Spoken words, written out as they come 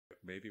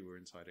maybe we're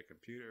inside a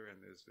computer, and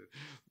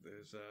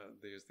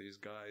there's these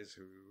guys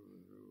who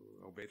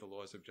obey the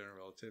laws of general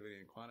relativity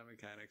and quantum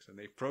mechanics, and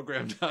they've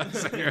programmed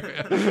us.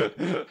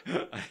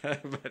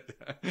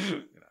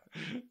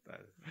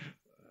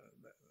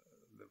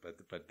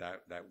 But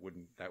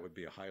that would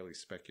be a highly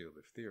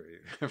speculative theory,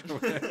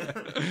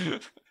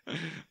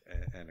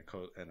 and a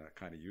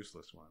kind of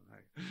useless one,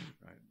 right?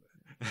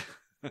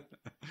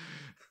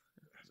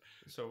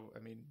 So, I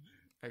mean,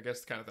 I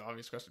guess kind of the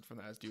obvious question from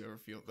that is, do you ever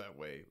feel that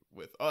way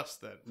with us?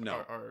 That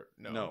no,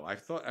 no. I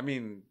thought. I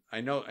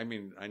know.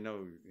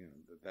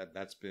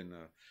 That's been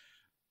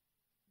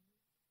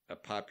a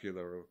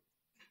popular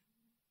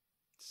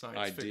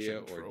science idea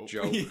or trope.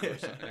 joke. Yeah. Or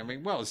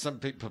something. Well, some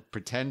people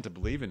pretend to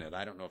believe in it.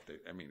 I don't know if they.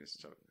 It's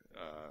so.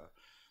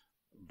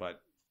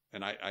 But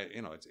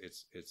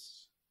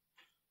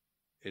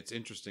it's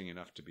interesting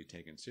enough to be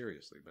taken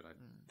seriously. But I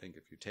think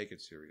if you take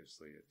it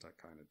seriously, it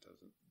kind of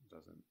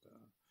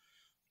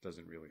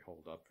doesn't really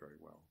hold up very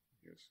well.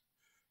 Because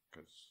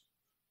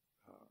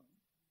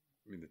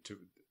the two.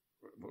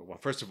 Well,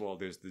 first of all,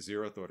 there's the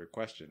zeroth order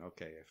question.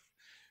 Okay,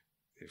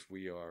 if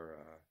we are.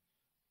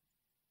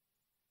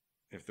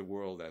 If the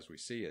world as we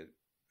see it,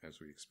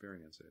 as we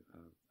experience it,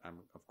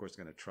 I'm of course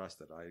going to trust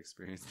that I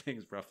experience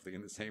things roughly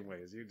in the same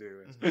way as you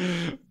do.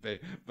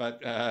 That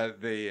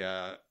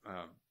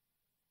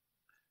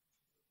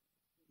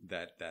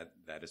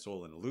it's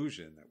all an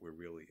illusion, that we're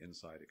really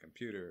inside a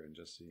computer and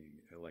just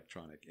seeing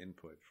electronic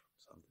input from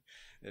something.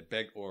 It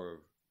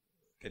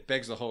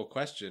begs the whole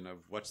question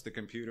of what's the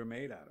computer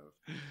made out of,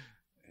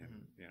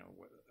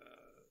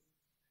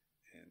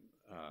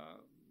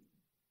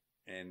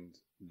 and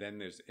then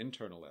there's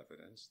internal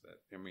evidence that,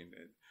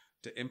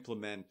 to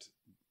implement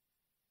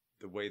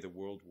the way the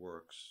world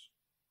works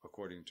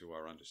according to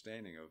our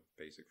understanding of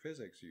basic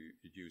physics, you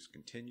use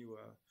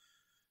continua,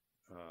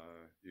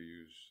 you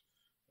use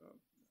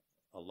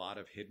a lot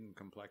of hidden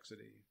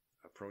complexity.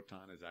 A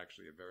proton is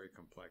actually a very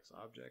complex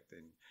object,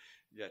 and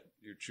yet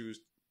you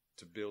choose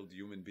to build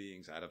human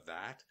beings out of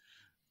that.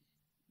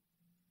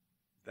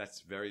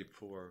 That's very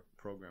poor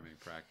programming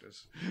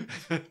practice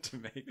to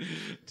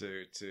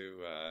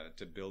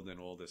build in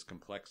all this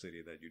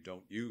complexity that you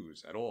don't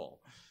use at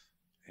all,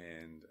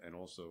 and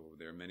also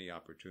there are many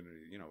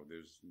opportunities.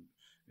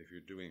 If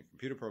you're doing a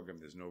computer program,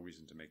 there's no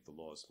reason to make the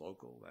laws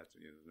local.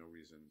 There's no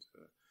reason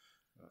to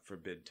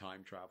forbid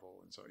time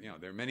travel, and so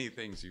there are many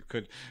things you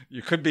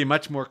could be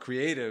much more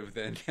creative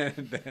than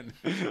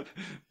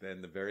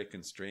the very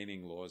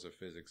constraining laws of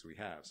physics we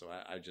have. So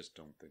I just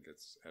don't think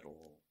it's at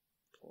all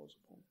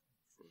plausible.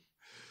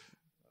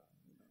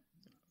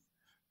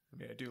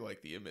 I do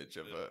like the image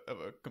of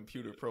a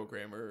computer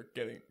programmer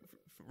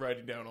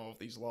writing down all of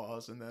these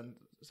laws, and then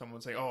someone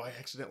saying, "Oh, I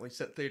accidentally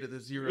set theta to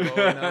 0.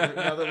 And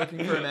now they're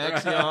looking for an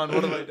axion.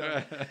 What have I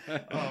done?"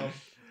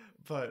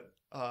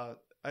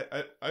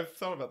 I've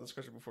thought about this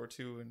question before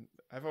too, and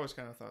I've always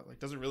kind of thought, like,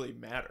 does it really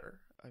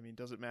matter?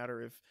 Does it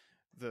matter if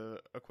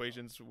the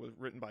equations were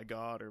written by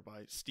God or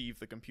by Steve,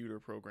 the computer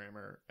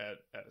programmer, at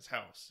his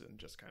house, and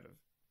just kind of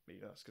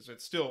made us? Because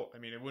it's still,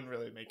 it wouldn't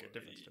really make a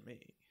difference to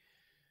me.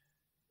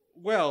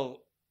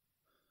 Well,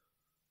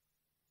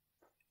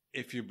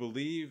 if you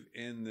believe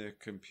in the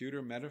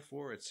computer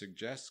metaphor, it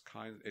suggests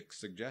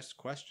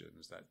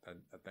questions that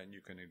then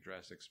you can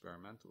address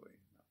experimentally.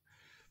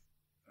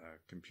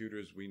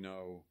 Computers, we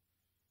know.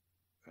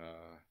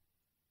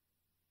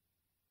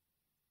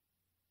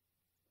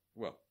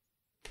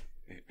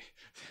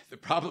 The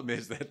problem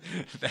is that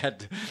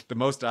the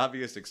most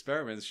obvious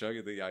experiments show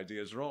you the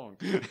idea is wrong.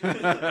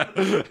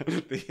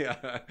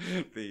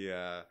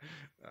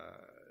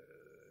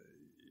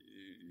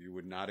 You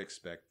would not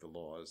expect the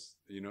laws,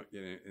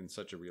 in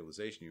such a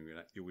realization,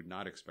 you would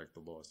not expect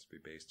the laws to be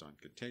based on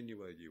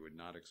continua. You would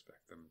not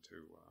expect them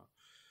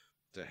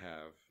to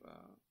have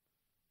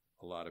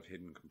a lot of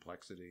hidden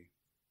complexity.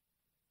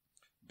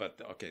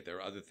 But okay, there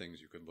are other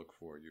things you could look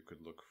for. You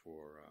could look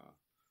for,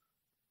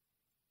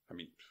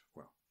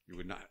 you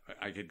would not.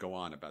 I could go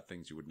on about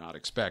things you would not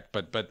expect,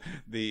 but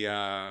the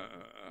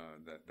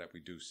that we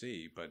do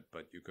see.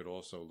 But you could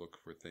also look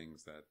for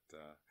things that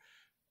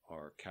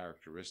are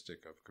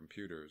characteristic of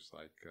computers,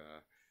 like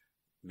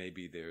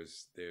maybe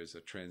there's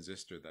a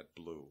transistor that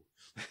blew,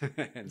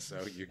 and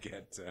so you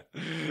get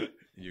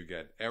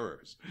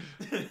errors.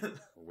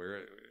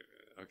 Where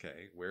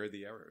are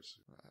the errors?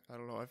 I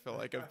don't know. I feel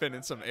like I've been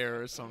in some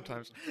errors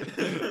sometimes.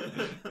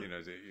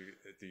 Do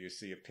you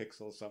see a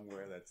pixel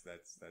somewhere that's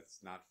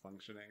not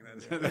functioning?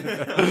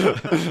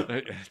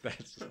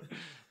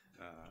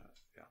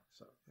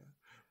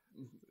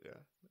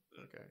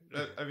 Okay.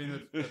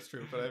 That's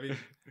true. But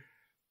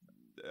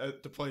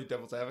to play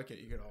devil's advocate,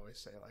 you can always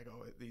say, like,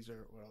 "Oh, these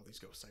are what all these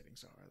ghost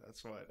sightings are."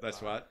 That's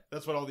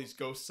what all these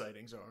ghost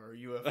sightings are, or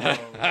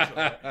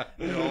UFOs.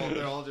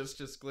 They're all just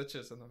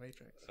glitches in the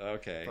matrix.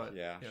 Okay. But,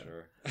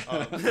 sure.